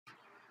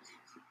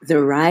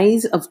The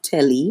rise of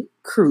Tele,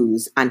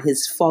 Cruz, and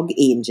his Fog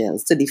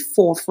Angels to the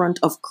forefront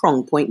of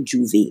Crown Point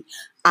Juve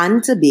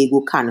and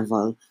Tobago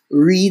Carnival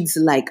reads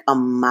like a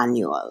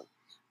manual.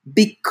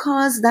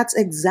 Because that's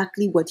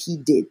exactly what he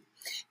did.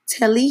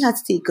 Tele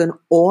has taken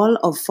all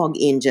of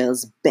Fog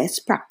Angel's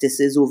best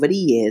practices over the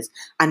years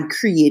and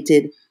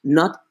created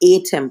not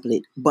a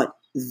template, but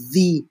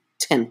the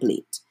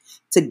template.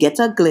 To get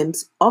a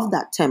glimpse of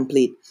that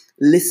template,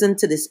 listen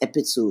to this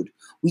episode.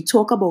 We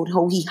talk about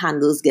how he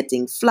handles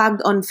getting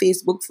flagged on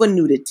Facebook for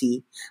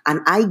nudity,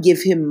 and I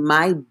give him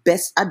my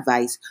best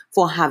advice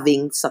for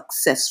having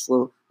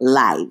successful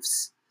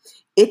lives.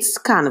 It's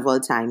Carnival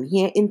time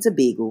here in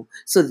Tobago,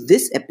 so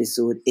this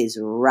episode is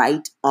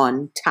right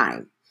on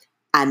time.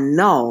 And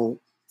now,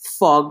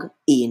 Fog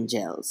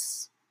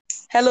Angels.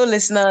 Hello,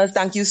 listeners.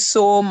 Thank you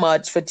so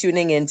much for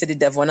tuning in to the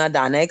Devona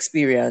Dana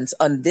Experience.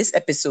 On this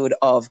episode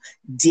of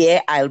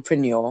Dear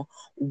Isle-preneur,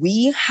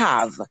 we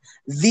have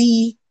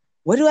the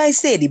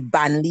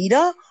band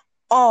leader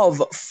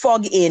of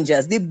Fog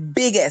Angels, the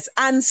biggest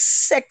and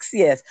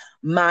sexiest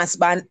mass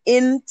band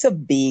in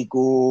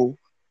Tobago.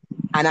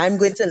 And I'm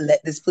going to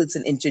let this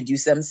person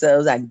introduce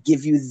themselves and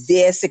give you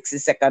their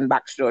 60-second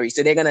backstory.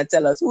 So they're going to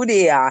tell us who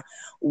they are,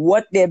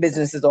 what their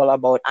business is all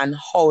about, and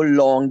how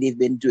long they've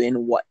been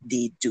doing what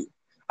they do.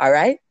 All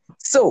right?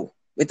 So,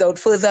 without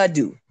further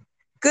ado,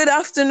 good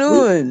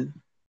afternoon.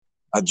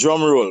 A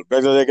drum roll.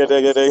 Good afternoon,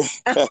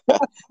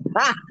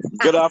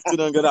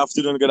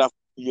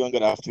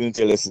 good afternoon to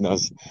your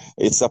listeners.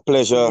 It's a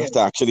pleasure to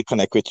actually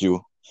connect with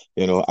you.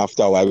 You know,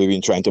 after a while, we've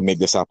been trying to make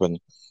this happen.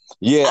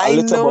 Yeah, a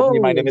little about me.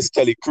 My name is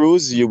Tele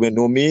Cruz. You will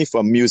know me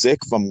from music,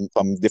 from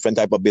different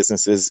type of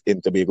businesses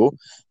in Tobago.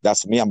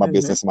 That's me. I'm a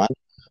businessman.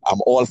 I'm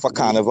all for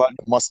Carnival.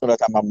 You must know that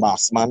I'm a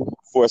mass man,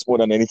 first more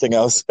than anything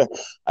else.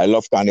 I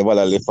love Carnival.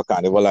 I live for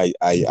Carnival. I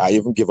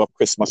even give up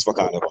Christmas for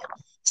Carnival.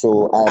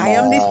 So I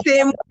am the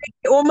same way.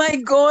 Oh my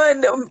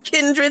God,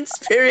 kindred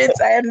spirits.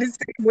 I am the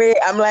same way.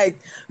 I'm like,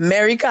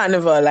 Merry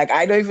Carnival. Like,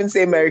 I don't even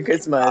say Merry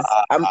Christmas.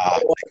 I'm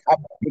Merry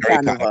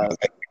Carnival.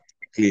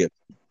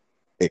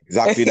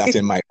 Exactly that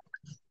in my.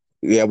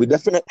 Yeah, we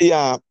definitely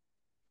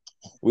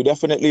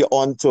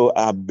on to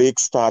a big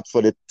start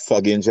for the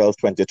Fog Angels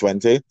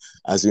 2020.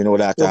 As you know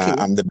that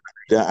I'm the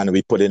manager and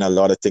we put in a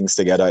lot of things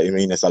together. I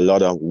mean, there's a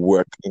lot of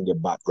work in the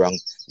background.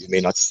 You may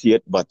not see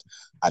it, but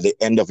at the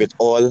end of it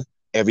all,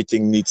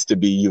 everything needs to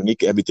be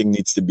unique. Everything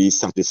needs to be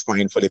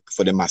satisfying for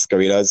the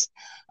masqueraders.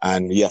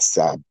 And yes,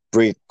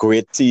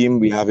 great team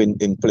we have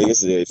in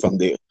place, from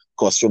the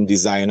costume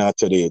designer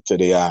to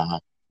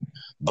the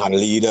band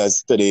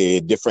leaders to the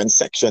different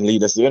section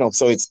leaders, you know,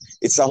 so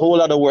it's a whole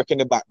lot of work in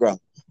the background.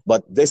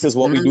 But this is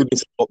what we do,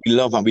 this is what we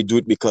love, and we do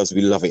it because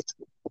we love it.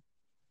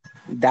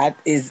 That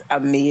is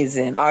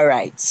amazing. All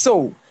right.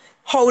 So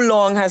how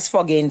long has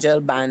Fog Angel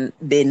Band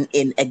been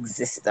in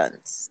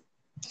existence?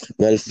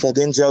 Well, Fog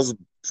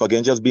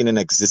Angels been in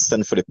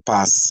existence for the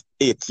past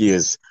 8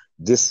 years.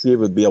 This year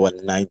will be our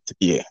 9th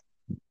year.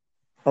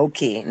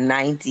 Okay,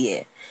 9th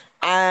year.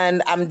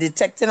 And I'm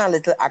detecting a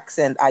little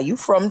accent. Are you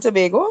from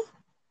Tobago?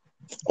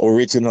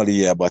 Originally,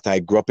 yeah, but I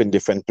grew up in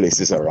different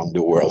places around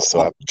the world.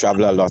 So I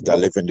travel a lot. I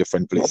live in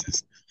different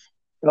places.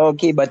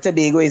 Okay, but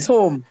Tobago is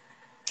home.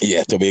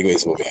 Yeah, Tobago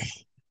is home.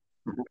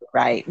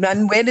 Right.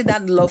 And where did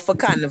that love for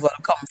Carnival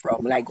come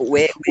from? Like,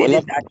 where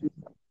did that?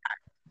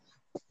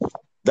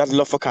 That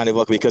love for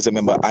Carnival, because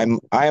remember,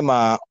 I'm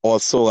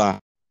also a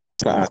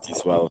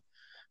artist. Well,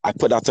 I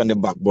put that on the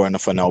back burner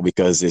for now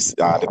because it's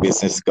the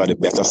business got a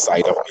better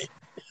side of me.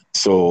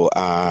 So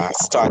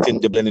starting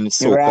dibbling in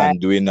soap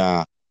and doing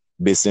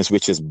business,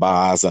 which is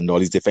bars and all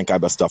these different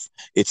kind of stuff.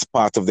 It's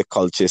part of the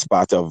culture. It's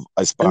part of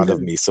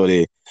me. So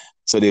they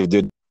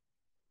do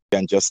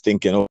and just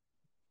think, you know,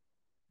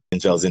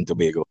 angels in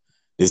Tobago.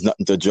 There's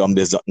nothing to jump.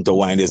 There's nothing to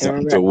wine. There's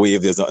nothing to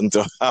wave. There's nothing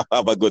to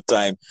have a good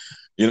time.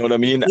 You know what I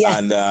mean? Yeah.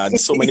 And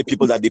so many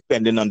people that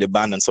depending on the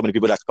band, and so many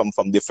people that come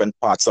from different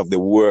parts of the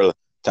world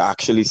to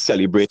actually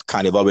celebrate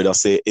Carnival with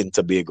us in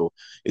Tobago.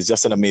 It's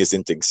just an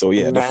amazing thing. So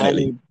yeah,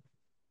 definitely.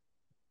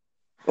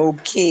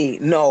 Okay,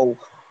 now,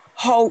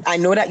 how I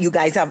know that you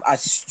guys have a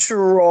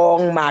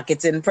strong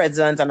marketing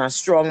presence and a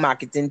strong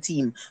marketing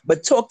team,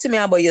 but talk to me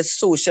about your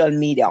social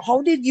media.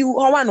 How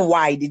and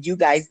why did you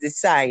guys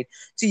decide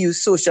to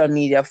use social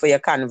media for your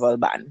Carnival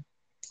band?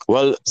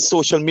 Well,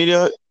 social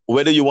media,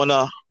 whether you want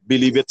to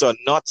believe it or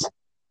not,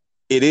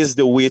 it is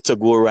the way to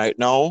go right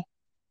now.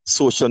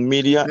 Social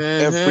media,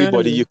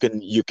 everybody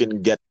you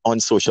can get on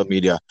social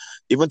media.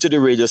 Even to the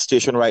radio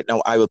station right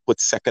now, I will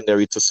put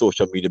secondary to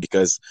social media,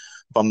 because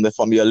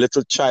from your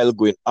little child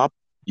going up,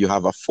 you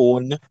have a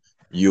phone,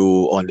 you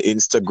on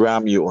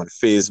Instagram, you on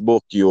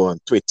Facebook, you on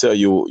Twitter,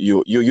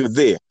 you're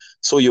there.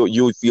 So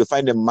you'll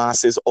find the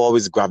masses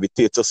always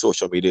gravitate to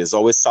social media. There's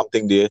always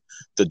something there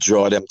to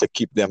draw them, to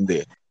keep them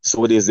there.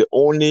 So it is the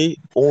only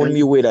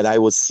way that I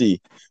would see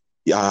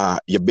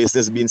your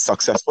business being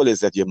successful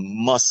is that you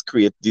must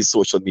create this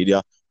social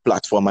media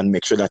platform and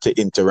make sure that you're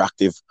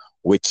interactive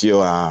with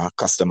your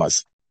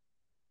customers.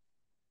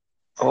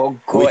 Oh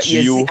God! which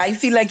You see, you I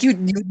feel like you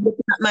looking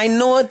at my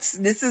notes.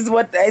 This is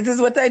what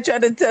I try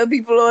to tell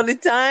people all the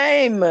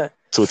time.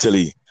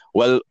 totally.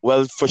 Well,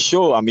 for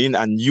sure. I mean,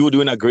 and you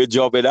doing a great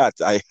job with that.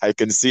 I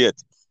can see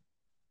it.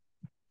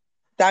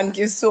 Thank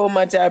you so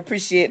much. I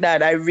appreciate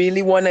that. I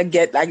really want to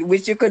get. I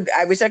wish I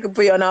could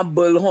put you on a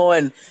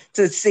bullhorn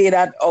to say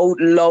that out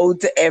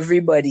loud to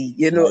everybody.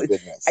 My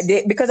goodness.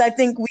 Because I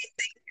think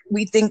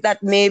we think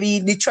that maybe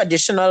the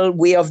traditional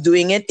way of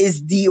doing it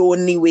is the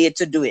only way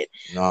to do it.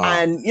 No.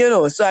 And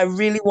so I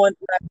really want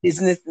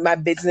my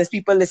business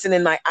people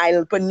listening, my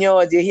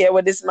Isle-preneurs, you hear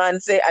what this man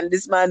say, and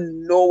this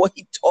man know what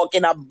he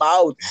talking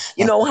about.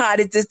 You know how hard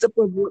it is to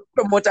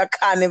promote a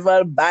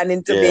carnival ban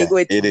in Yeah, Tobago.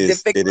 It's it is.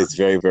 difficult, It is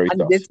very, very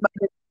and tough. this man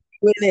is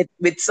doing it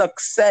with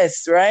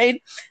success,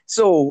 right?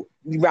 So,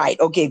 right,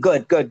 okay,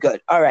 good.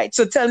 All right.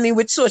 So tell me,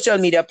 which social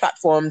media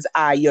platforms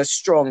are your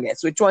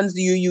strongest? Which ones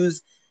do you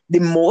use the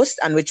most,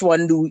 and which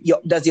one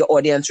does your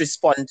audience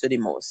respond to the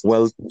most?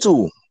 Well,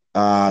 two,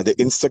 the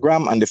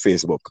Instagram and the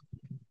Facebook.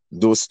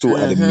 Those two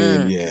are the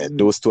main. Yeah,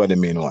 those two are the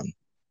main one.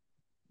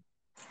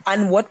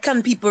 And what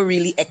can people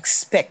really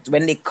expect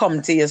when they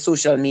come to your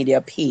social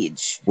media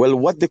page? Well,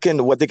 what they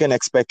can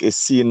expect is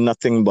seeing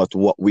nothing but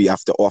what we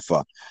have to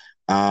offer.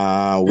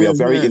 We are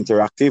very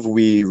interactive.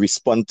 We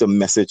respond to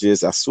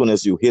messages as soon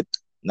as you hit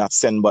that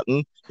send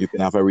button. You can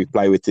have a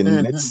reply within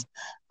minutes.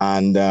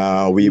 And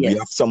we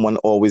have someone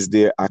always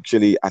there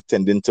actually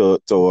attending to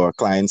our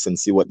clients and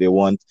see what they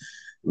want.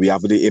 We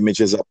have the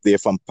images up there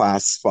from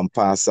past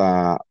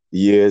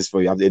years.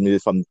 We have the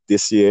images from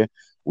this year,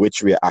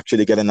 which we are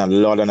actually getting a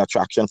lot of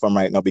attraction from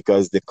right now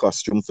because the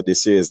costume for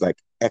this year is like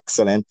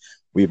excellent.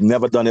 We've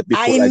never done it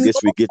before like this.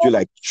 We give you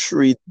like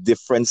 3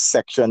 different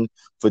sections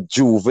for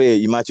Juve.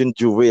 Imagine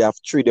Juve have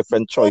 3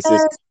 different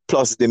choices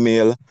plus the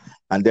male.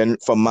 And then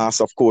for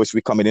mass, of course,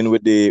 we coming in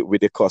with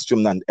the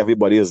costume, and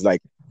everybody is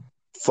like,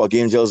 Fog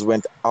Angels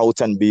went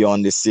out and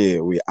beyond this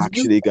year. We're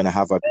actually gonna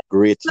have a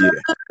great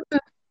year.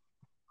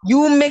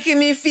 You making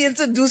me feel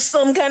to do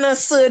some kind of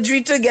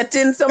surgery to get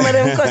in some of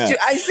them costumes.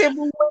 I say,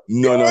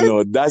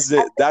 no. That's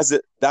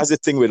the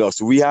thing with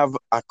us. We have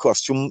a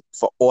costume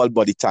for all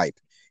body type.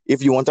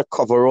 If you want a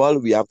coverall,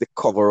 we have the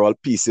coverall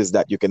pieces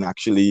that you can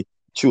actually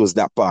choose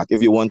that part.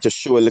 If you want to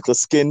show a little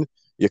skin,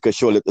 you can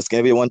show a little skin.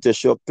 If you want to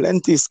show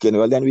plenty skin,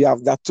 well, then we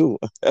have that too.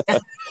 You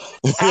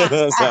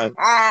understand?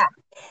 I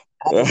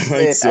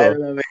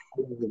love it.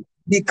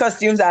 The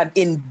costumes are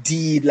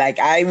indeed, like,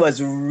 I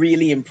was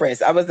really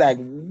impressed. I was like,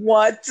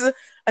 what?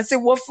 I said,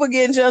 what Fog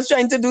Angels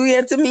trying to do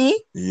here to me?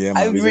 Yeah,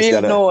 I man.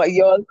 really know.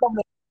 Y'all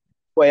coming.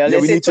 Well, yeah,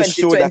 we need to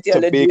show that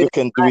Tobago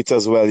can do it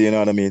as well. You know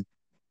what I mean?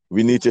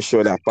 We need to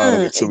show that part of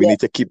it. So we need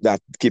to keep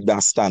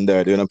that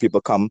standard. You know,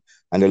 people come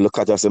and they look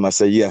at us and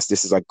say, yes,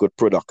 this is a good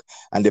product.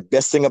 And the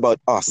best thing about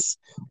us,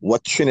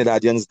 what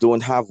Trinidadians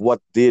don't have, what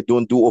they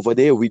don't do over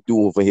there, we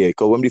do over here.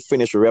 Because when we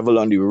finish Revel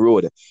on the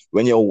road,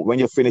 when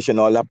you're finishing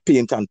all that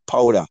paint and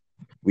powder,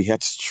 we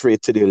head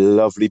straight to the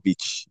lovely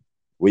beach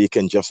where you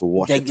can just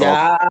wash it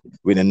up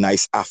with a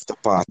nice after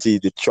party,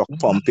 the truck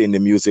pumping, the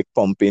music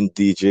pumping,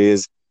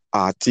 DJs,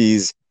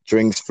 artists,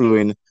 drinks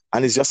flowing.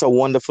 And it's just a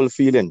wonderful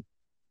feeling.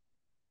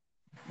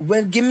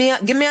 Well, give me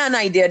an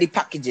idea of the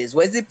packages.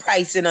 What's the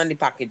pricing on the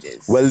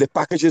packages? Well, the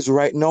packages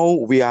right now,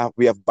 we have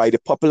by the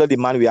popular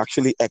demand, we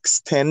actually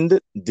extend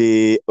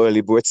the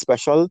early bird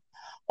special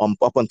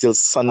up until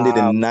Sunday, the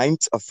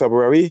 9th of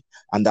February,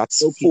 and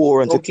that's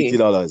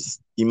 $450.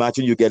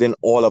 Imagine you getting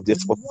all of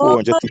this for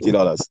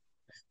 $450.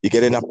 You're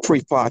getting a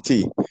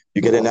pre-party,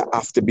 you're getting an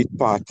afterbeat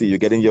party, you're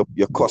getting your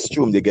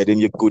costume, you're getting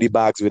your goodie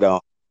bags with a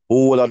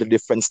whole lot of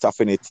different stuff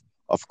in it.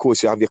 Of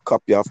course, you have your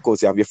cup, you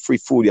have your free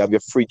food, you have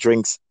your free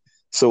drinks.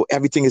 So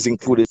everything is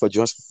included for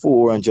just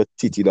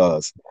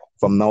 $450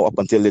 from now up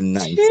until the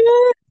 9th.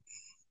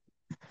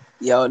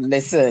 Yo,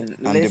 listen.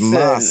 The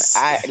mass,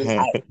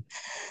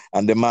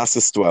 and the mass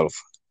is 12.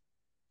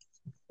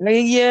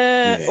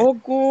 Yeah. Oh,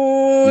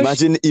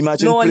 gosh.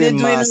 Imagine playing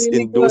mass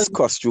really in those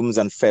costumes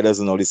and feathers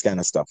and all this kind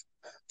of stuff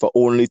for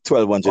only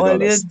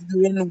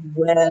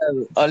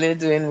 $1,200. All you're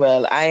doing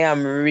well. I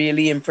am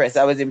really impressed.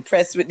 I was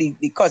impressed with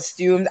the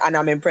costumes, and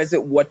I'm impressed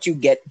with what you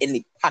get in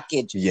the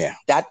package. Yeah.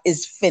 That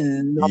is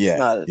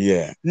phenomenal.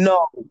 Yeah.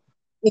 No,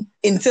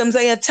 in terms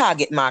of your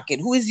target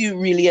market, who is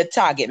really a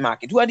target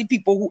market? Who are the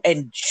people who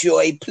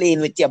enjoy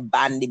playing with your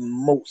band the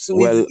most?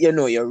 Who is,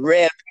 your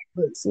rare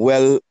people?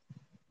 Well,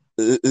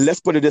 let's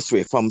put it this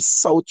way. From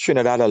South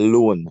Trinidad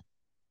alone,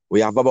 we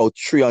have about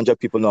 300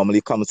 people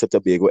normally come to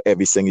Tobago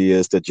every single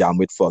year to jam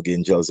with Fog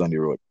Angels on the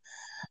road.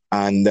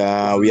 And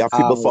we have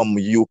people from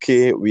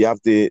UK, we have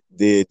the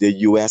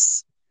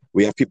US,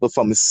 we have people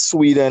from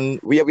Sweden,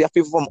 we have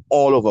people from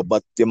all over,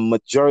 but the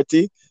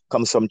majority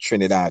comes from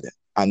Trinidad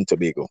and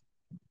Tobago.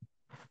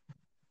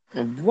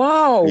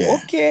 Wow,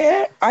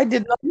 okay. I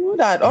did not know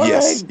that. All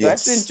right,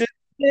 that's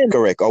interesting.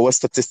 Correct. Our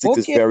statistics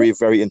is very,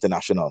 very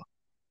international.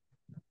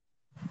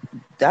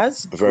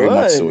 That's very good.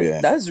 much so, yeah.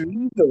 That's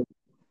really good.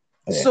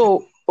 Yeah.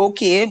 So,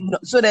 Okay,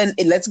 so then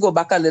let's go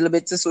back a little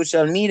bit to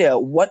social media.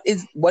 What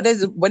is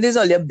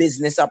all your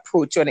business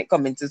approach when it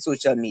comes into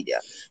social media?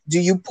 Do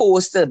you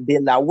post to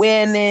build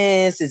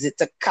awareness? Is it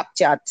to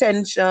capture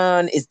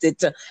attention? Is it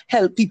to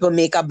help people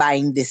make a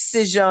buying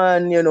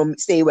decision?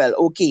 Say, well,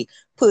 okay,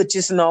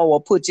 purchase now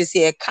or purchase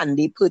here. Can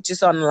they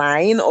purchase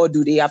online or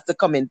do they have to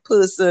come in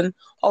person?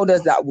 How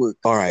does that work?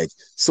 All right.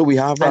 So we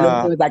have I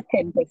know there was like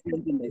 10%.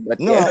 But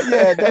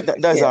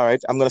that's yeah. all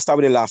right. I'm gonna start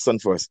with the last one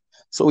first.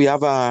 So we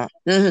have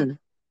Mm-hmm.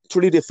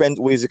 3 different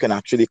ways you can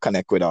actually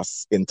connect with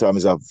us in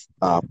terms of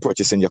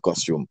purchasing your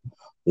costume.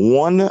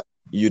 One,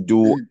 you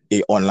do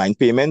a online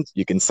payment.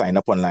 You can sign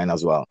up online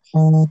as well.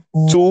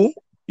 2,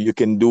 you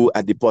can do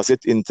a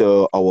deposit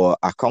into our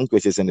account,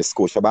 which is in the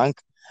Scotiabank.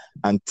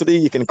 And 3,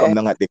 you can come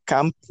down at the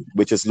camp,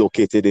 which is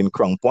located in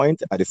Crown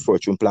Point at the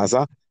Fortune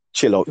Plaza,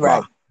 Chill Out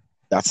Bar.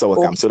 That's our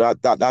camp. So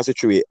that's the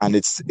 3 way. And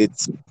it's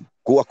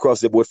go across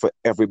the board for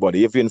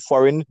everybody. If you're in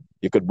foreign,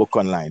 you could book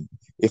online.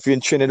 If you're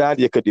in Trinidad,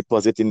 you could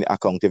deposit in the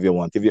account if you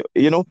want. If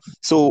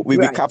so we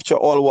capture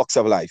all walks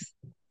of life.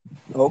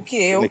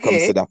 Okay. When it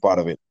comes to that part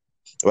of it.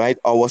 Right?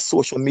 Our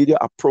social media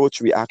approach,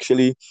 we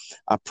actually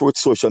approach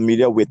social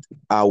media with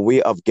a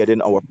way of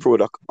getting our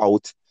product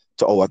out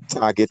to our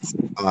target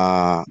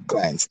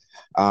clients.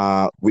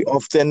 We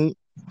often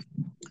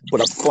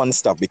put up fun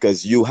stuff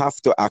because you have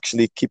to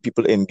actually keep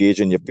people engaged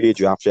in your page.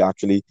 You have to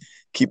actually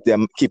keep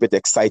it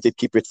excited,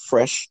 keep it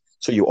fresh.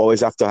 So you always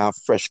have to have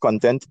fresh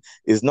content.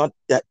 It's not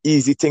that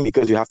easy thing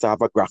because you have to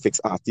have a graphics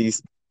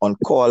artist on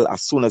call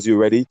as soon as you're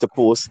ready to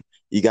post.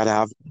 You gotta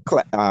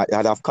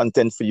have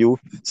content for you.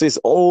 So it's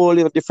all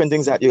the different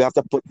things that you have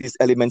to put these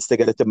elements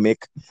together to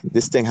make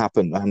this thing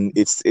happen. And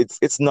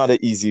it's not an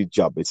easy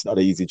job. It's not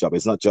an easy job.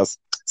 It's not just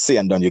say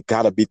and done. You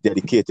gotta be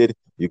dedicated.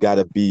 You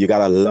gotta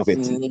love it.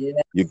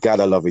 Yeah. You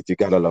gotta love it. You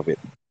gotta love it.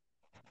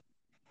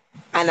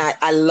 And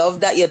I love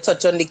that you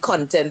touch on the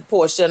content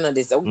portion of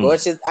this. Oh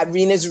gosh,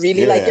 it's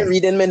really like you're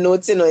reading my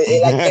notes, like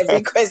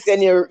every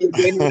question you're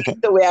doing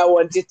the way I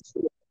want it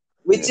to,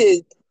 which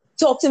is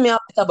talk to me a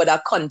bit about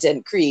that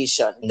content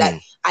creation.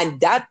 And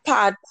that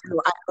part I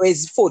know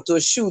is photo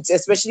shoots,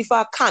 especially for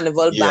a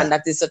carnival band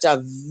that is such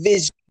a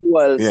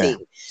visual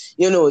thing.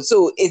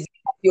 So it's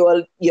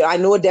I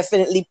know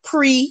definitely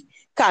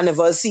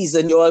pre-carnival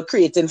season, you're all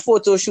creating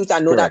photo shoots. I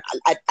know that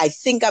I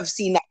think I've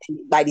seen that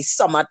by the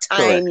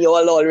summertime, you're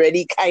all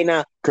already kind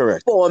of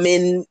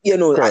forming,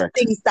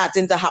 things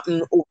starting to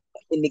happen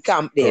in the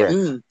camp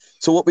there.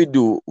 So what we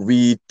do,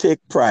 we take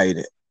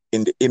pride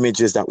in the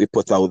images that we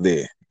put out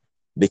there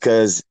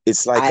because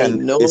it's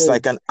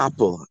like an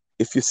apple.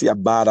 If you see a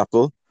bad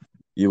apple,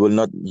 you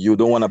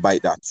don't want to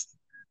bite that.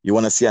 You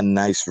want to see a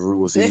nice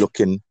rosy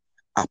looking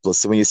apple.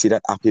 So when you see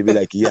that apple, you'll be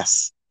like,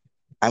 yes,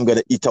 I'm going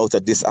to eat out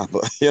of this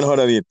apple. You know what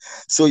I mean?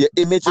 So your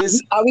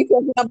images... Are we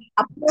talking about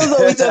apples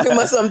or are we talking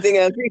about something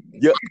else?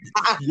 Your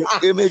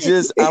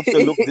images have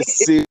to look the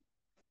same,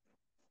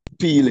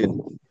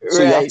 appealing.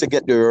 So you have to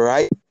get the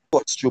right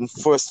costume.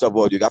 First of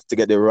all, you have to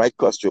get the right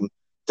costume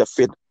to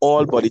fit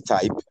all body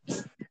type.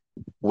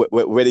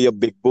 Whether you're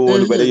big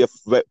bone, whether you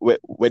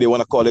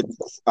want to call it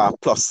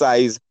plus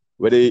size,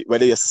 whether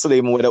you're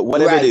slim,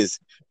 whatever it is,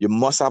 you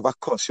must have a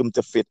costume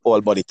to fit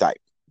all body type.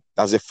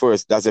 That's the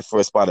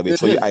first part of it.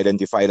 So you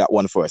identify that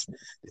one first.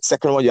 The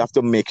second one, you have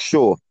to make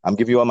sure. I'm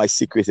giving you all my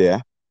secret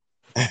here.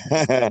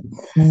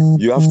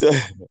 You have to.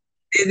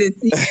 Is it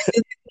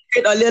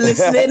secret? Are you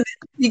listening?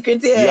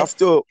 Secret here.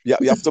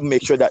 You have to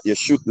make sure that you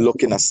shoot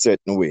look in a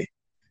certain way.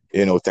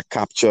 To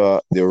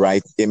capture the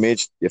right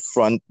image, the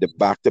front, the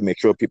back, to make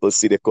sure people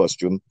see the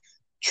costume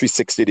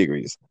 360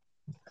 degrees.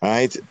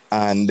 Right?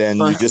 And then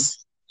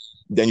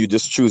you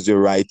just choose the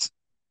right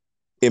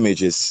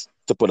images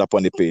to put up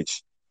on the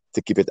page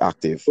to keep it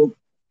active. So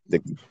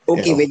you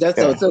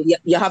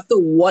have to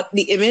what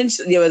the image?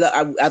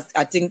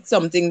 I think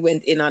something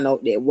went in and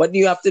out there. What do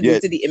you have to do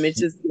to the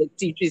images with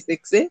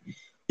T360?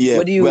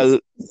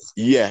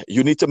 Yeah,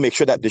 you need to make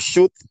sure that the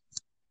shoot,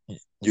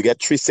 you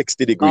get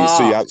 360 degrees.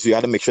 So you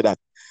have to make sure that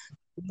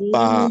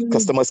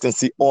customers can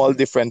see all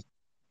different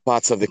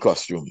parts of the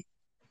costume.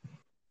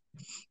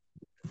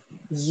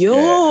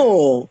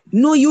 No,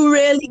 you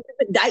really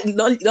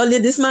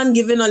this man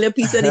giving all a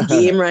piece of the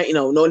game right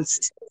now. No,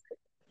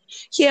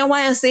 hear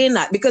why I'm saying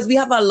that? Because we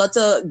have a lot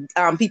of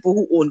people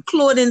who own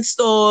clothing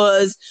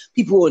stores,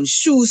 people who own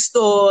shoe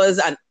stores,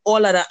 and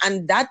all of that.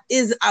 And that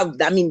is,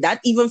 that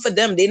even for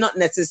them, they're not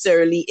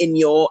necessarily in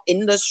your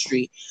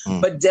industry,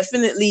 but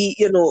definitely,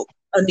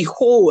 on the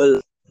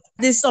whole,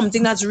 this is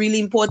something that's really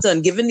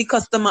important, giving the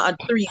customer a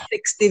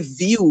 360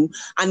 view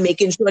and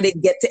making sure they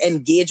get to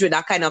engage with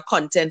that kind of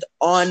content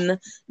on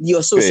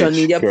your social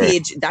media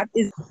page. That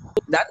is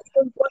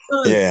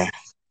important. Yeah.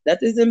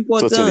 That is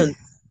important. Totally.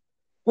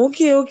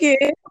 Okay.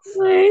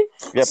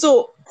 Yep.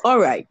 So, all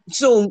right.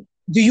 So,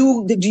 do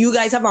you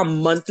guys have a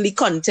monthly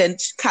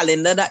content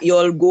calendar that you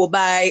all go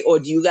by, or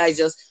do you guys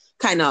just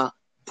kind of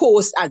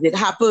post as it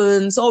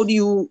happens? How do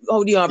you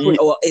approach,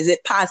 or is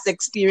it past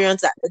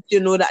experience that you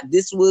know that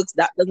this works,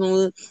 that doesn't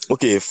work?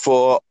 Okay,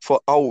 for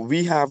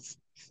we have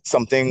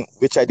something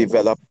which I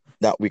developed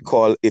that we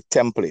call a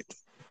template.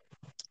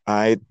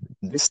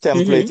 This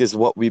template is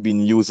what we've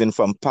been using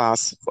from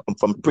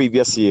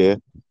previous year,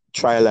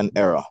 trial and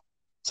error.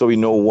 So we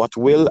know what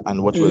will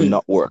and what will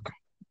not work.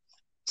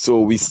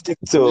 So we stick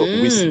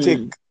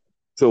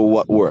to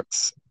what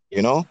works,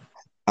 you know,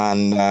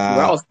 and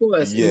well, of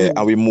course,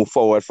 and we move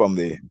forward from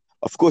there.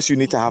 Of course, you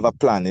need to have a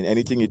plan. In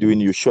anything you're doing,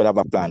 you should have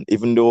a plan,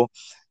 even though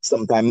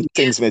sometimes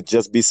things may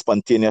just be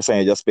spontaneous and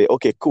you just say,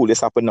 okay, cool,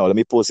 this happened now. Let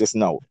me post this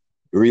now,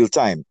 real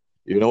time,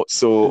 you know.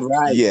 So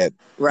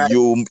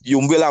you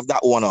will have that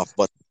one off,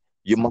 but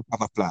you must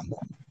have a plan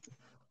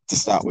to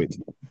start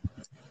with.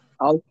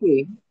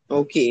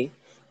 Okay.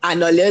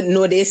 And I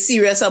know they're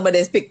serious about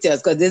these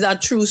pictures because these are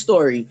true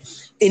story.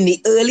 In the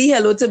early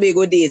Hello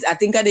Tobago days, I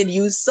think I did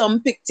use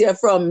some picture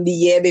from the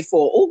year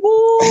before.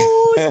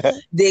 Oh, gosh.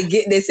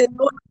 They said,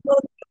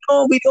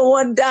 no, we don't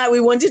want that.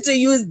 We want you to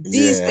use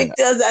these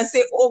pictures. I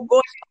say, oh,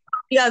 gosh,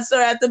 I'm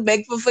sorry, I have to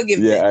beg for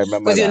forgiveness. Yeah, I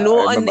remember that.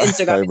 On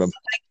Instagram,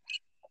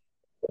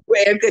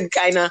 where you could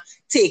kind of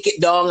take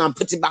it down and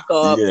put it back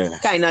up,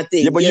 kind of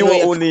thing. Yeah, but you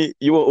were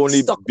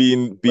only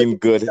being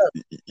good.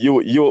 You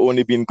were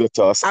only being good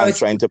to us and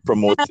trying to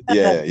promote.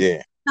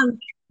 Yeah.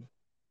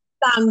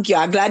 Thank you.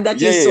 I'm glad that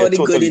you saw the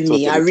good in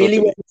me. I really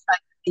wasn't trying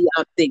to see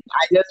thing.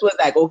 I just was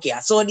like, okay, I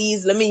saw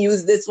these. Let me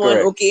use this one.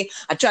 Correct. Okay,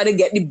 I try to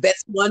get the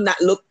best one that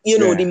look,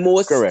 the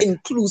most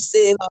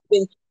inclusive.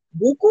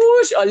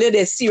 All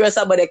they're serious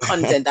about their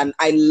content, and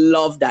I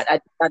love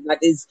that. That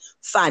is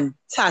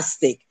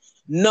fantastic.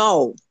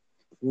 Now,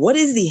 what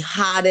is the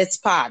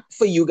hardest part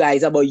for you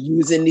guys about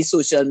using the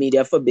social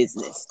media for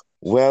business?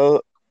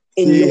 Well,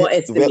 your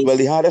estimation,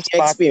 the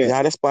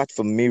hardest part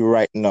for me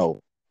right now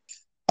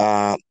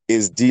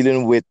is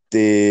dealing with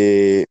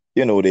the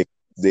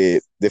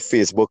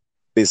Facebook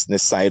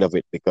business side of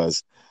it,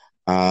 because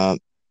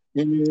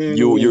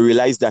you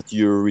realize that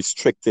you're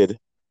restricted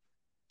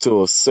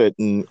to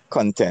certain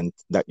content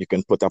that you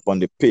can put up on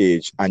the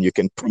page and you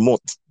can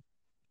promote.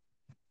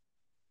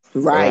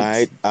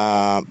 Right.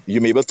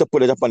 You may be able to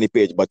put it up on the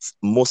page, but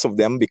most of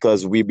them,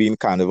 because we be in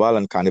Carnival,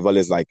 and Carnival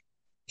is like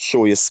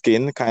show your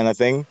skin kind of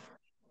thing.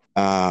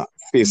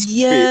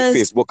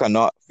 Facebook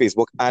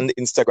and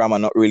Instagram are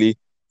not really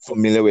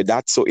familiar with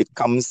that, so it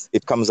comes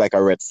like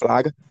a red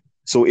flag.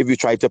 So if you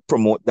try to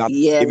promote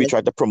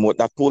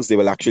that post, they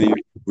will actually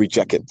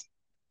reject it,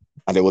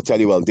 and they will tell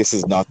you, well, this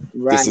is not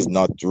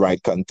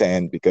right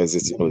content because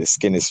it's the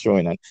skin is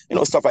showing and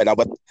stuff like that.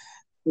 But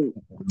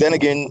then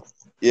again,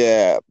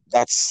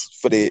 that's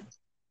for the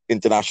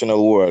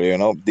international world.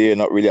 They're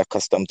not really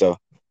accustomed to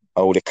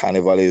how the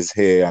Carnival is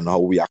here and how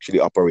we actually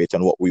operate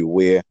and what we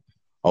wear,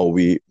 how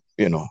we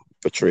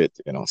portray it.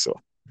 So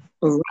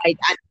right.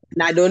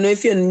 And I don't know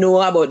if you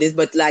know about this,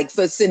 but like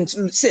for St.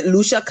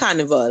 Lucia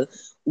Carnival,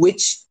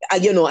 which I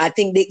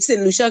think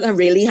St. Lucia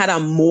really had a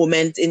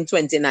moment in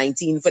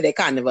 2019 for the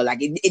Carnival. Like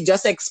it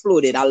just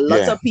exploded. A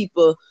lot of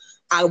people.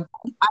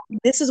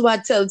 This is what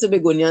I tell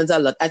Tobagonians a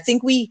lot. I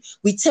think we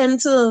tend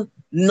to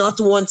not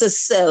want to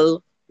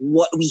sell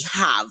what we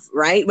have,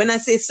 right? When I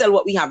say sell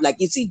what we have, like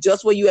you see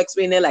just what you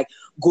explained there, like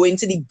going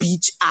to the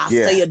beach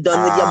after you're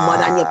done with your mud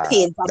and your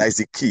paint. That's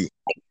the key.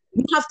 Like,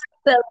 you have to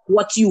sell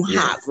what you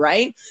have,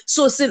 right?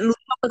 So St. Lucia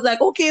was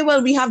like, okay,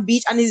 well, we have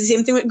beach, and it's the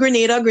same thing with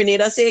Grenada.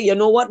 Grenada say, you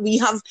know what, we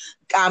have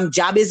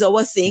jab is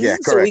our thing,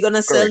 so we're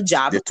gonna sell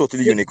jab. They're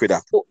totally unique with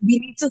that. So we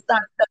need to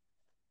start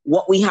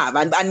what we have,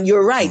 and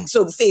you're right.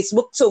 So St.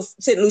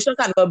 Lucia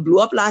Carnival blew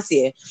up last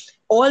year.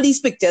 All these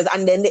pictures,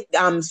 and then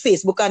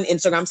Facebook and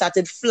Instagram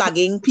started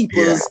flagging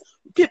people's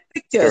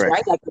pictures,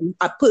 right? Like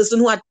a person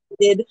who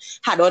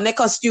had on a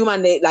costume,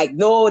 and they like,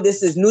 no,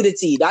 this is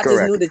nudity. That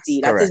is nudity.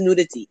 That is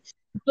nudity.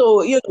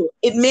 So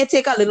it may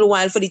take a little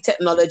while for the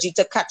technology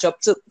to catch up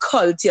to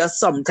culture.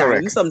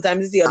 Sometimes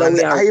it's the other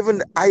way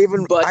around.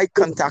 I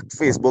contact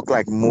Facebook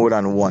like more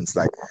than once.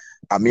 Like,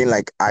 I mean,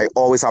 like I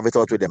always have it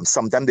out with them.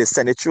 Sometimes they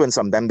send it through, and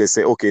sometimes they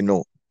say, okay,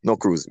 no,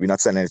 Cruz, we're not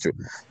sending it through.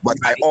 But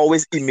I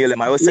always email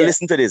them. I always say,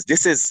 listen to this.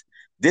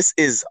 This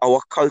is our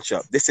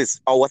culture. This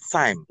is our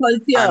time.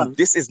 And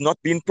this is not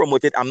being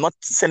promoted. I'm not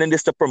sending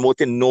this to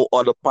promote in no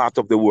other part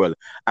of the world.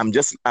 I'm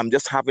just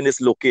having this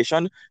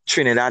location,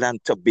 Trinidad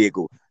and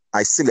Tobago.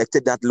 I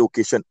selected that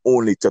location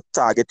only to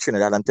target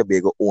Trinidad and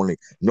Tobago only,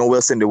 nowhere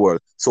else in the world.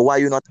 So why are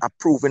you not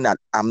approving that?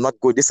 I'm not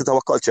good. This is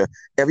our culture.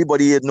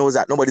 Everybody here knows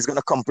that. Nobody's going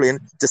to complain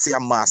to see a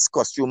mask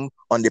costume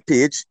on the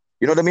page.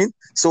 You know what I mean?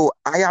 So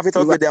I have it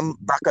out with them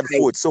back and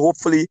forth. So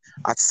hopefully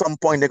at some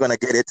point they're going to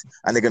get it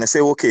and they're going to say,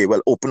 okay,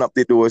 well, open up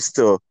the doors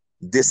to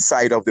this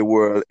side of the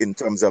world in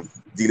terms of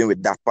dealing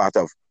with that part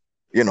of,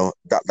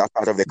 that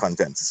part of the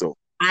content. So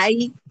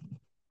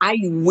I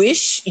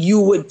wish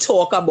you would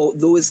talk about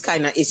those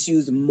kind of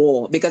issues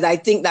more, because I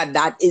think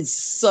that is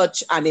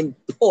such an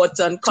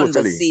important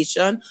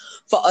conversation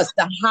for us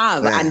to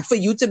have, and for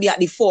you to be at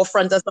the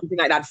forefront of something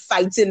like that,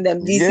 fighting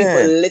them. These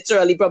people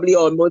literally probably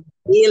almost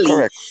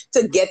daily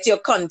to get your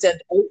content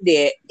out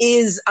there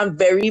is a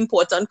very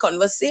important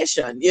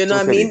conversation. You know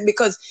what I mean?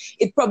 Because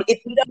it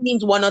either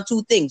means one or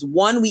two things.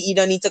 One, we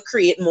either need to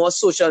create more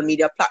social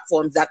media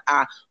platforms that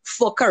are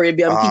for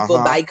Caribbean people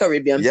by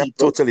Caribbean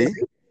people.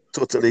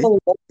 Totally.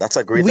 That's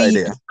a great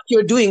idea.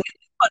 you're doing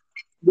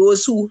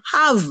those who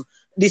have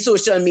the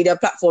social media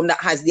platform that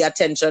has the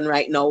attention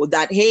right now,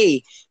 that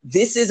hey,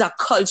 this is a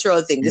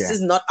cultural thing. This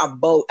is not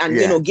about, and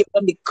give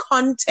them the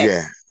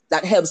context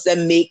that helps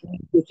them make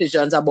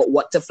decisions about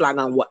what to flag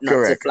and what not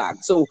to flag.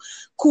 So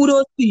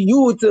kudos to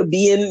you to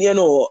being,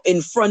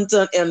 in front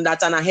and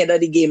that and ahead of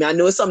the game. I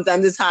know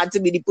sometimes it's hard to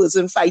be the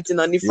person fighting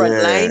on the front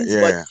lines,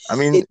 but I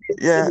mean,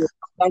 sometimes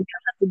you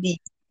have to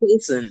be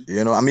person.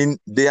 I mean,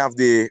 they have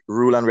the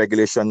rule and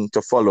regulation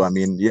to follow. I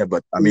mean,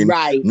 but I mean,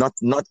 not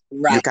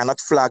you cannot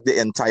flag the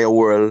entire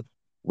world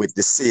with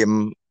the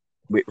same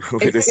with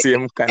the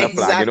same kind of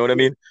flag. You know what I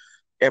mean?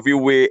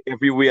 Everywhere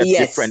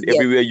different,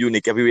 everywhere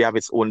unique, everywhere have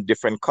its own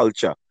different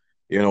culture.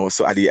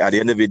 So at the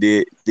end of the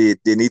day,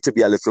 they need to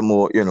be a little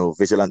more,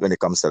 vigilant when it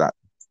comes to that.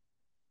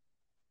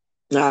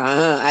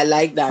 I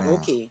like that.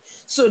 Okay.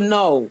 So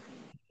now,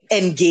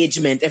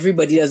 engagement.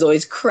 Everybody does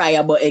always cry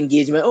about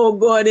engagement. Oh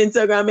God,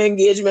 Instagram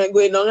engagement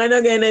going on and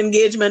again,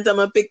 engagement on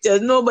my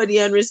pictures. Nobody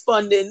and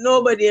responding.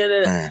 Nobody.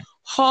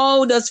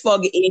 How does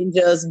Fog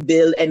Angels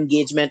build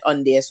engagement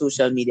on their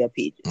social media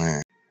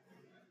pages?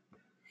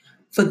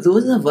 For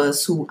those of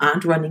us who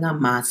aren't running a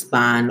mass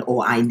band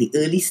or are in the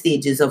early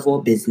stages of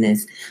our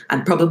business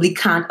and probably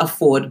can't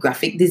afford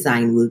graphic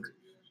design work,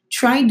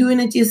 try doing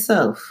it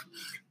yourself.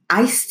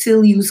 I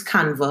still use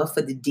Canva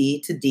for the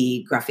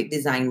day-to-day graphic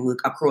design work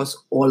across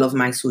all of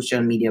my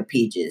social media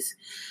pages.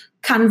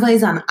 Canva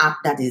is an app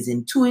that is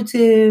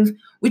intuitive,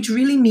 which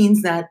really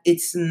means that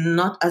it's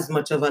not as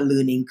much of a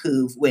learning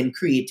curve when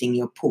creating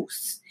your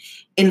posts.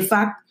 In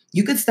fact,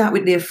 you could start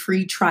with their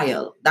free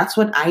trial. That's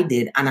what I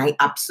did, and I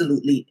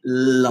absolutely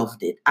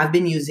loved it. I've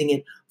been using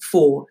it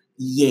for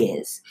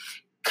years.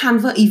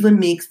 Canva even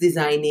makes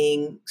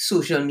designing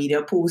social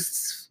media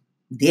posts,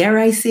 dare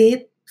I say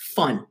it,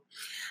 fun.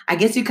 I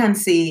guess you can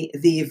say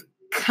they've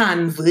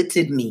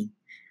converted me.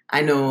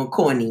 I know,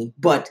 corny,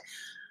 but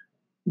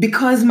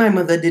because my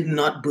mother did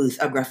not birth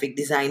a graphic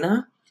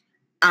designer,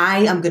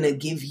 I am going to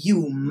give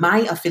you my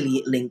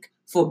affiliate link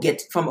for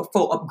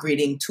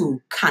upgrading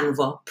to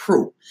Canva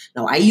Pro.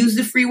 Now, I used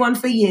the free one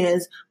for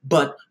years,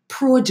 but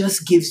Pro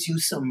just gives you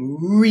some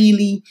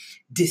really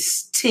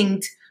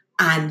distinct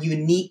and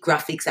unique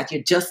graphics that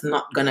you're just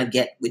not going to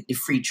get with the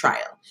free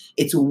trial.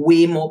 It's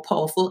way more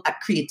powerful at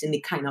creating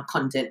the kind of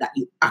content that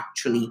you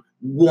actually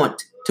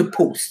want to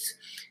post.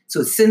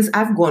 So since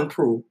I've gone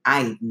pro,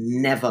 I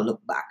never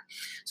look back.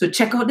 So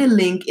check out the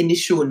link in the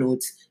show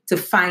notes to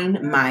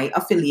find my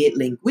affiliate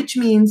link, which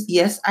means,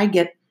 yes, I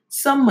get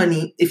some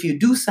money if you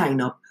do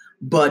sign up,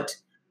 but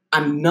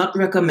I'm not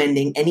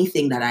recommending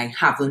anything that I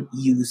haven't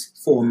used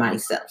for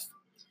myself.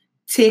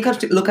 Take a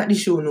look at the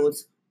show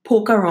notes,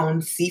 poke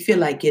around, see if you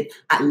like it,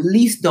 at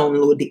least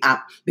download the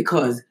app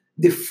because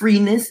the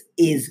freeness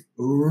is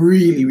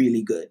really,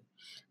 really good.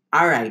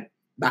 All right,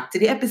 back to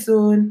the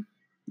episode.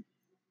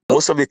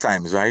 Most of the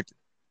times, right?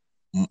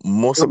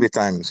 Most of the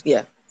times.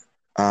 Yeah.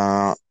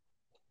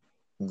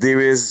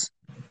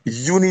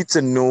 You need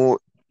to know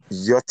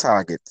your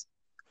target,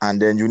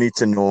 and then you need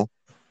to know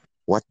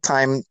what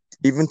time,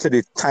 even to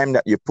the time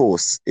that you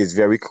post is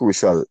very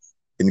crucial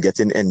in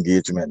getting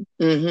engagement,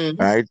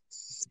 right?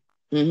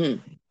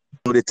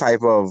 Know the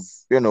type of,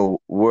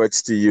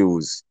 words to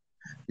use.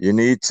 You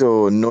need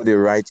to know the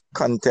right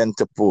content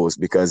to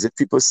post because if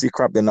people see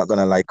crap, they're not going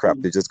to like crap.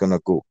 They're just going to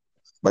go.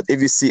 But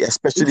if you see,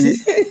 especially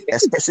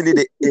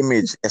the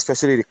image,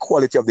 especially the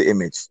quality of the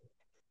image,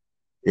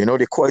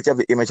 the quality of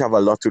the image have a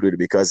lot to do with it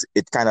because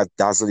it kind of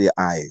dazzles your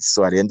eyes.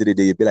 So at the end of the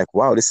day, you'll be like,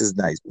 wow, this is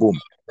nice. Boom.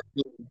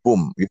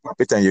 Boom. You tap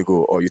it and you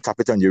go, or you tap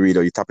it and you read,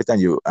 or you tap it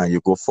and you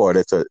go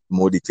further to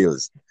more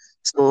details.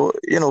 So,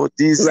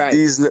 these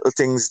little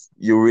things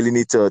you really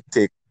need to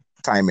take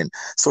time in.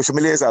 Social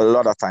media is a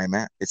lot of time,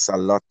 It's a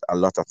lot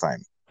of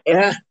time.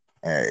 Yeah.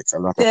 It's a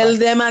lot of time. Tell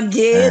them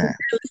again.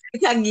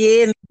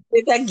 Say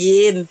it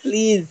again,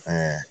 please.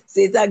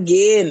 Say it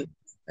again.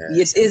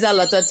 It is a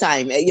lot of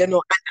time.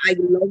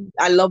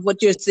 I love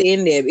what you're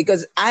saying there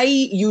because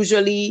I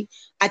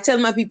tell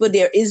my people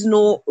there is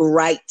no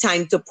right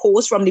time to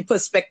post from the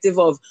perspective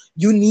of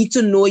you need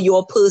to know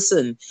your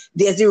person.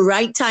 There's the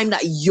right time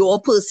that your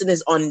person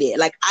is on there.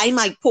 Like I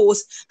might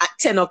post at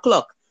 10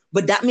 o'clock,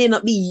 but that may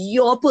not be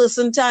your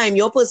person time.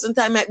 Your person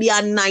time might be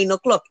at 9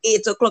 o'clock,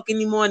 8 o'clock in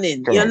the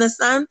morning. Correct. You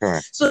understand?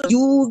 Correct. So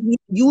you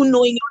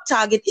knowing your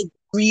target is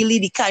really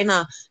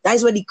that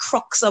is where the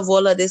crux of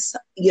all of this,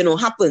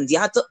 happens. You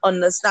have to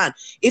understand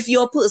if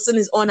your person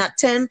is on at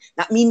 10,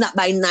 that means that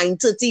by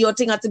 9:30 your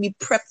thing has to be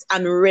prepped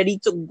and ready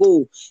to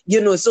go.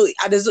 So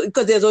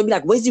because there's always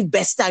like, where's the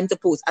best time to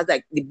post? I was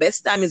like, the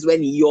best time is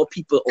when your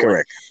people on.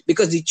 Correct.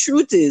 Because the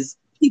truth is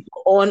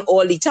people on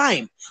all the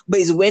time, but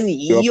it's when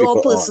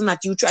your person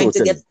that you trying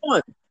to get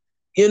on.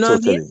 You know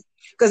what I mean?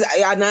 Because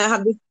I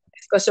have this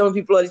discussion with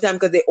people all the time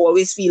because they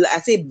always feel, I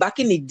say back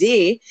in the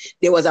day,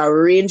 there was a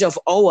range of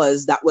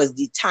hours that was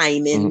the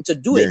timing to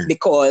do it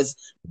because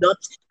not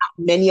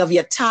many of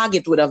your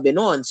target would have been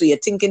on. So you're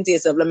thinking to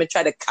yourself, let me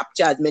try to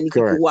capture as many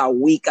people who are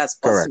awake as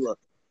possible.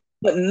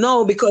 But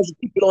no, because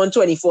people on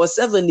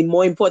 24/7, the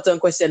more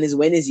important question is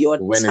when is your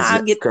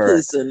target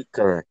person?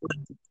 Correct.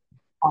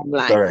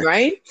 online,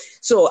 right?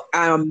 So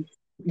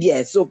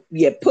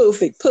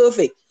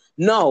perfect.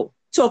 Now,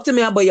 talk to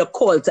me about your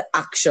call to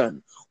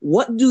action.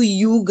 What do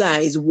you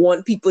guys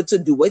want people to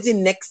do? What's the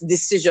next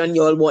decision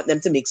you all want them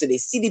to make? So they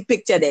see the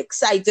picture, they're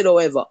excited or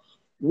whatever.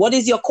 What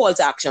is your call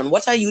to action?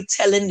 What are you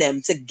telling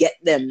them to get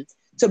them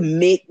to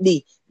make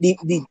the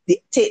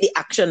take the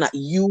action that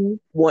you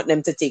want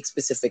them to take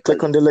specifically?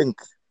 Click on the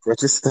link,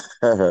 register.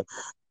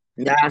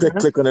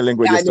 Click on the link,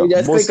 Yeah, register. you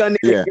just click on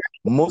the link.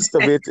 Most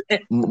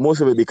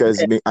of it,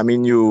 because I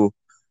mean, you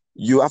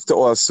have to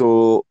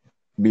also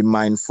be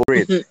mindful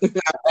of it.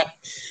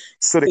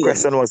 So the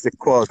question was the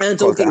call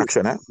to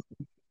action, huh?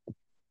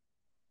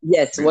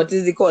 Yes. What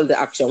is the call to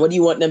action? What do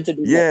you want them to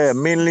do? Yeah,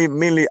 next?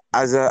 mainly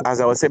as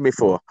I was saying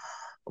before,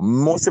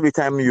 most of the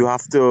time you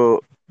have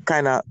to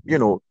kind of,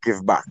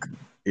 give back,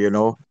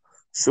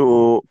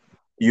 So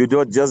you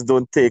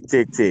don't take,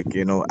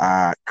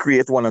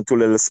 create one or two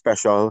little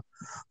special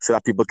so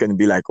that people can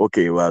be like,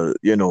 okay, well,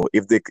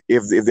 if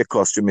the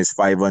costume is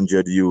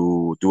 500,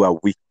 you do a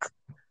week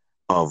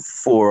of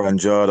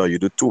 400, or you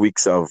do 2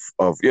 weeks of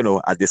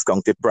a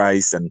discounted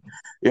price, and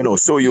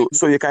so you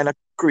kind of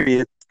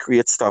create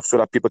stuff so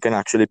that people can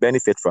actually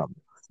benefit from,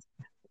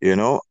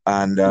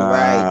 and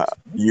Right.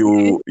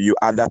 you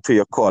add that to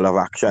your call of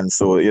action.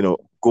 So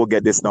go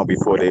get this now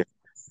before the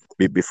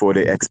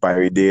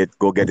expiry date.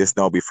 Go get this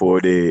now before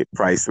the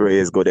price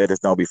raise. Go get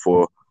this now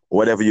before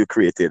whatever you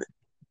created.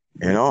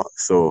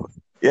 So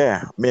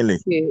yeah, mainly.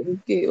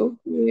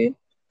 Okay.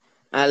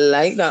 I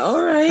like that.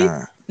 All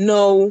right.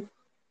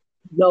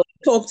 No,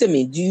 talk to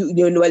me. Do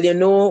you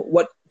know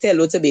what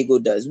Tobago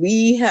does?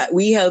 We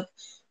help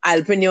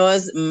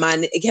Isle-preneurs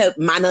help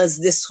manage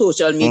this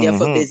social media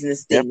for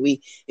business thing.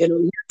 We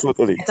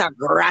totally get a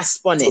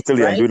grasp on it.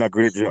 Totally, right? I'm doing a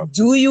great job.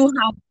 Do you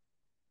have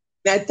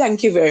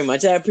thank you very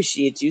much. I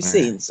appreciate you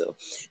saying so.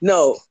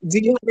 Now, do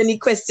you have any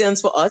questions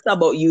for us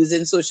about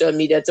using social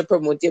media to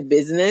promote your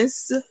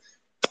business?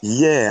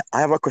 Yeah,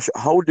 I have a question.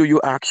 How do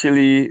you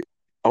actually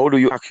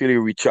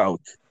reach out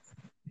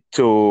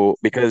to,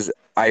 because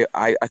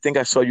I think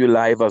I saw you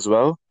live as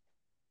well.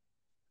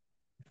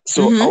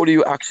 So how do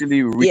you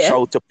actually reach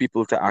out to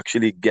people to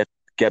actually get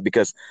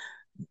because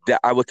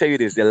I will tell you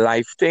this, the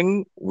live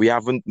thing, we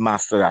haven't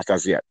mastered that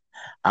as yet.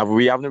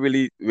 We haven't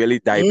really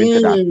dived into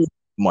that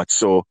much.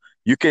 So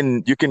you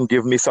can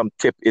give me some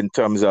tip in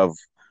terms of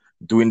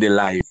doing the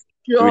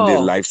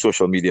live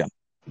social media.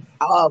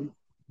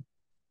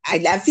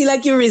 I feel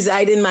like you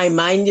reside in my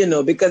mind,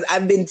 because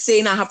I've been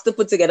saying I have to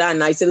put together a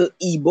nice little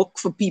ebook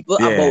for people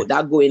about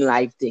that going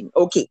live thing.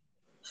 Okay.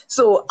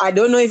 So I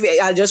don't know if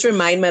I'll just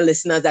remind my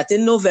listeners that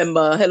in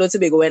November, Hello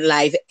Tobago went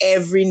live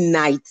every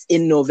night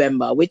in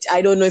November, which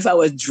I don't know if I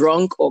was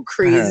drunk or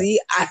crazy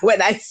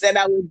when I said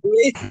I would do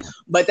it,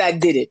 but I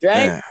did it,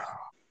 right?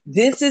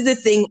 This is the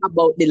thing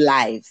about the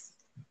live.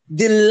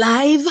 The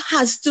live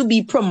has to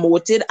be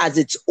promoted as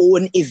its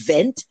own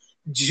event,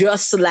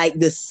 just like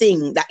the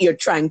thing that you're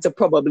trying to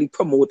probably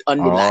promote on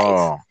the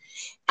live.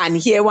 And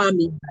here what I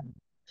mean.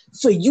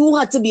 So you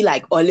had to be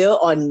like earlier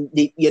on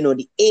the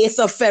 8th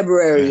of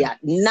February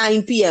at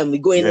 9 p.m. we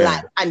going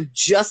live. And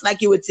just like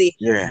you would say,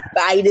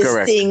 buy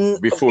this thing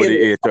before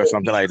the 8th or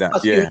something like that.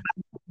 Yeah.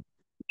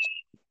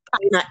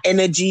 Kind of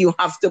energy you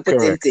have to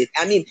put into it.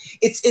 I mean,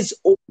 it's its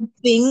own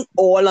thing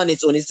all on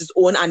its own. It's its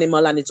own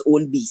animal and its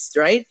own beast,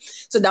 right?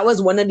 So that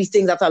was one of the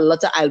things that a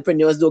lot of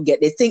Isle-preneurs don't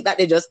get. They think that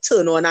they just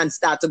turn on and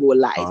start to go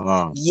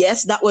live.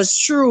 Yes, that was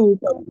true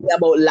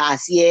about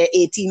last year,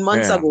 18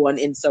 months ago on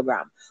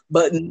Instagram.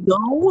 But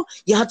now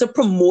you have to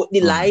promote the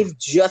live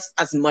just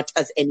as much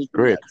as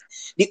anything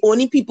else. The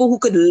only people who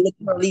could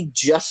literally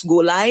just go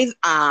live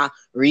are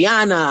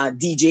Rihanna,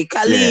 DJ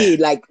Khaled,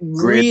 like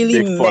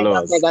really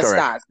mega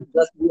stars.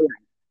 Just go live.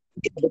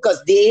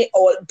 Because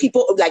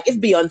people, like if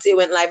Beyonce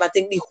went live, I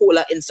think the whole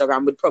of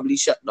Instagram would probably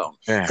shut down.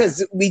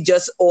 Because we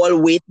just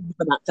all wait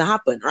for that to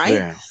happen,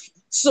 right?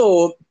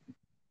 So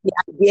the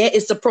idea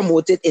is to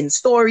promote it in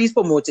stories,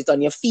 promote it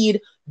on your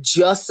feed,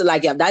 just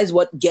like that is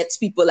what gets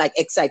people like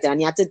excited. And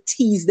you have to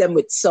tease them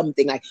with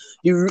something, like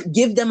you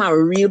give them a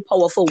real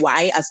powerful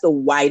why as to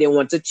why they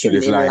want to tune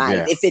in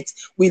live. If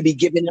it's we'll be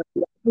giving a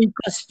free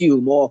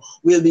costume, or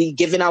we'll be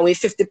giving away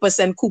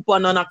 50%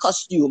 coupon on a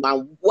costume,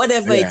 and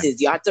whatever it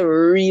is, you have to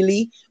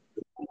really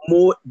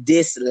promote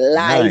this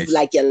live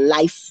like your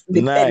life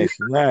depends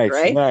on it,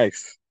 right?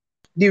 Nice.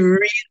 The real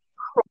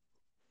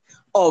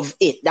of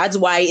it. That's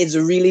why it's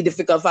really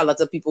difficult for a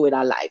lot of people with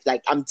our life.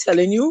 Like I'm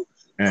telling you,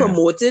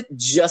 promote it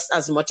just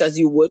as much as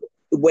you would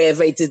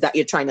wherever it is that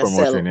you're trying to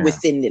sell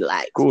within the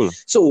life. Cool.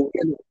 So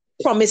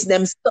promise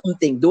them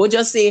something. Don't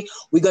just say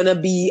we're gonna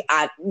be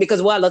at,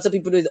 because what a lot of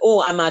people do is,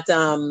 I'm at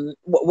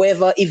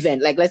whatever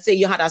event. Like let's say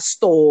you had a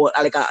store,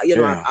 like a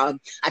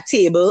a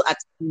table at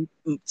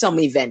some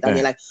event, and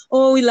you're like,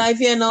 we live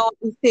here now.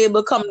 This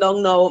table, come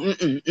down now.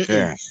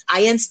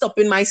 I ain't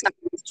stopping my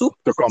service to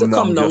come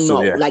down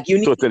now. Like you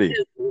need totally.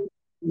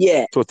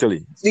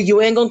 Totally. So you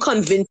ain't gonna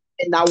convince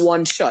in that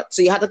one shot.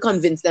 So you have to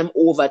convince them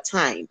over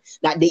time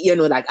that they,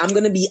 like I'm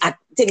gonna be at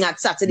thing at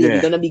Saturday.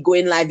 We're gonna be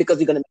going live because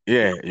we're gonna.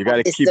 You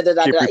gotta keep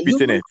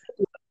repeating it.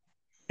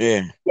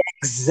 Yeah.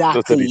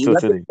 Exactly.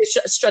 Totally.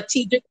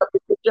 Strategic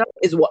repetition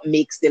is what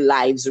makes the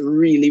lives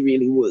really,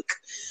 really work.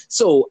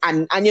 So,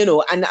 and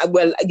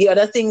well, the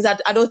other things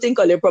that I don't think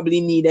I'll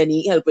probably need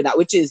any help with that,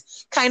 which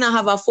is kind of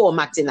have a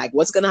formatting, like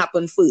what's going to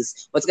happen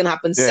first, what's going to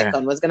happen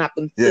second, what's going to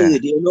happen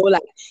third,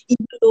 like,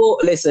 even though,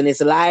 listen,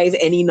 it's live,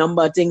 any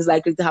number of things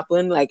likely to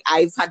happen. Like,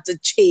 I've had to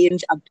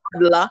change a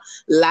toddler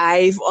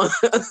live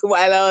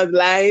while I was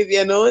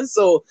live,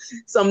 so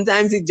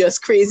sometimes it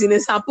just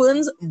craziness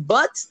happens,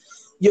 but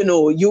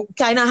you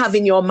kind of have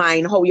in your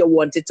mind how you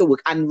want it to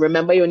work. And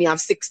remember, you only have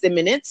 60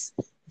 minutes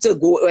to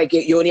go, like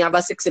you only have a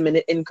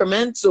 60-minute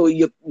increment. So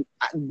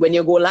when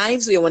you go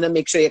live, so you want to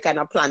make sure you kind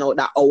of plan out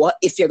that hour,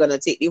 if you're going to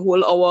take the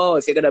whole hour, or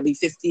if you're going to be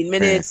 15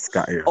 minutes,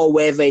 or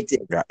wherever it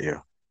is. Got you.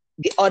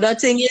 The other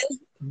thing is,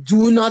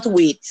 do not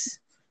wait.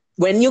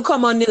 When you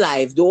come on the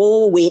live,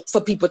 don't wait for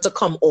people to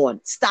come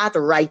on. Start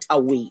right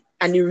away.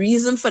 And the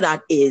reason for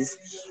that is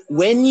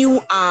when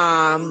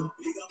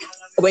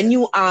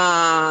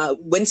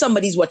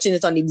somebody's watching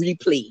it on the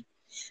replay,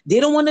 they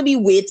don't want to be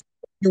waiting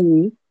for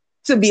you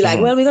to be like,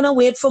 well, we're going to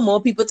wait for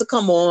more people to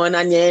come on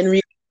and then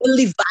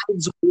only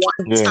vibes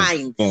one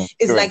time.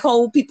 It's like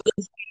how people...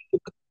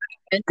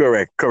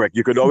 Correct.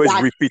 You could always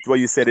repeat what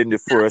you said in the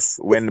first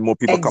when more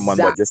people come on,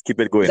 but just keep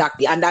it going.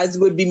 Exactly. And that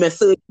would be my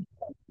third.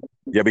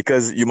 Yeah,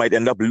 because you might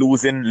end up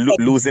losing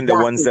the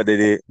ones that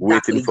they're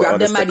waiting for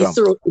others to come. Grab them by the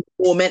throat the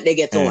moment they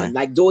get on.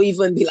 Like, don't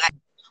even be like,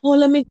 oh,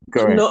 let me...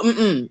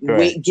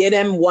 Wait, get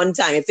them one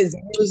time. If it's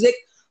music,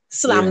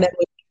 slam them.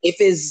 If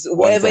it's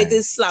whatever it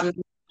is, slam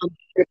them.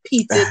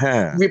 Repeat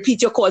it.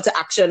 Repeat your call to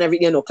action.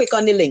 Click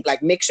on the link.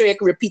 Like, make sure you're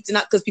repeating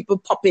that, because people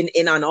popping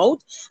in and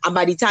out. And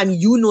by the time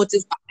you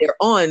notice that they're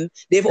on,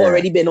 they've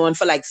already been on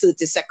for like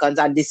 30 seconds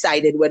and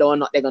decided whether or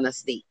not they're gonna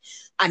stay.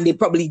 And they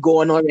probably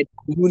go on already.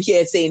 You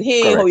hear saying,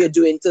 "Hey, how you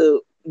doing?"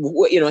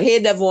 Hey,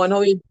 Devon,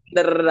 how you?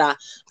 And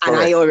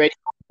I already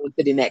go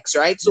to the next,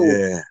 right? So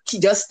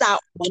just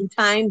start one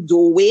time,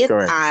 do wait,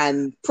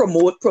 and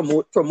promote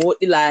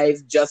the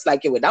live just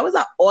like you would. That was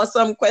an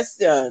awesome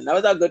question. That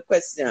was a good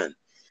question.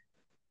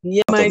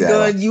 Yeah, my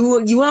God,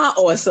 you are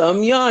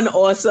awesome. You're an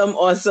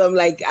awesome.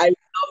 Like, I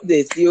love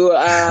this. You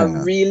are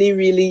really,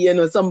 really,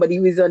 somebody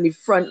who is on the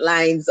front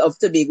lines of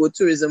Tobago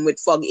tourism with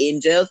Fog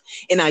Angels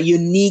in a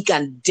unique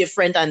and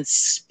different and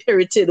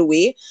spirited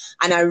way.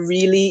 And I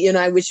really,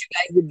 I wish you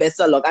guys the best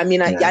of luck. I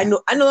mean, I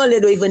know they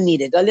don't even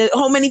need it.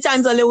 How many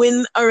times are they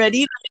win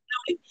already?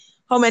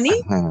 How many?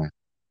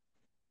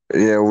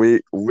 Yeah, we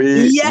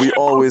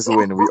always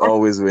win. We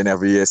always win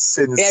every year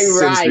since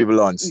we've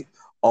launched.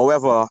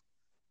 However,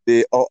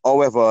 I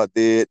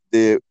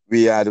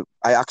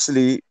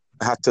actually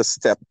had to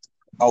step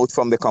out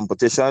from the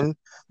competition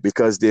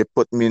because they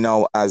put me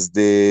now as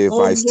the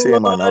vice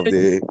chairman of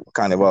the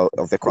Carnival,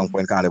 of the Crown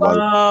Point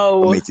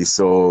Carnival committee.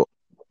 So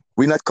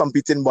we're not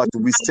competing, but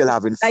we're still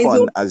having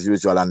fun as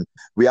usual. And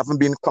we haven't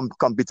been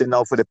competing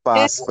now for the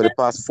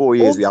past 4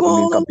 years. We haven't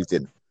been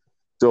competing.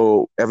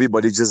 So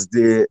everybody just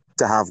there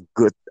to have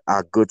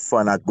a good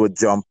fun, a good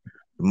jump,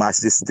 match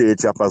the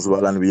stage up as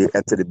well, and we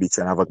head to the beach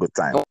and have a good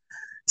time.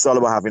 It's all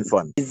about having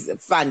fun. It's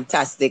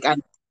fantastic.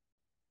 And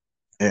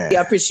we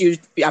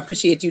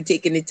appreciate you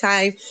taking the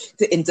time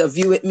to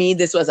interview with me.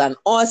 This was an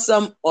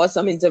awesome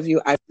interview.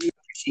 I really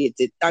appreciate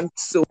it.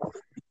 Thanks so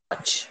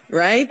much.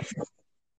 Right?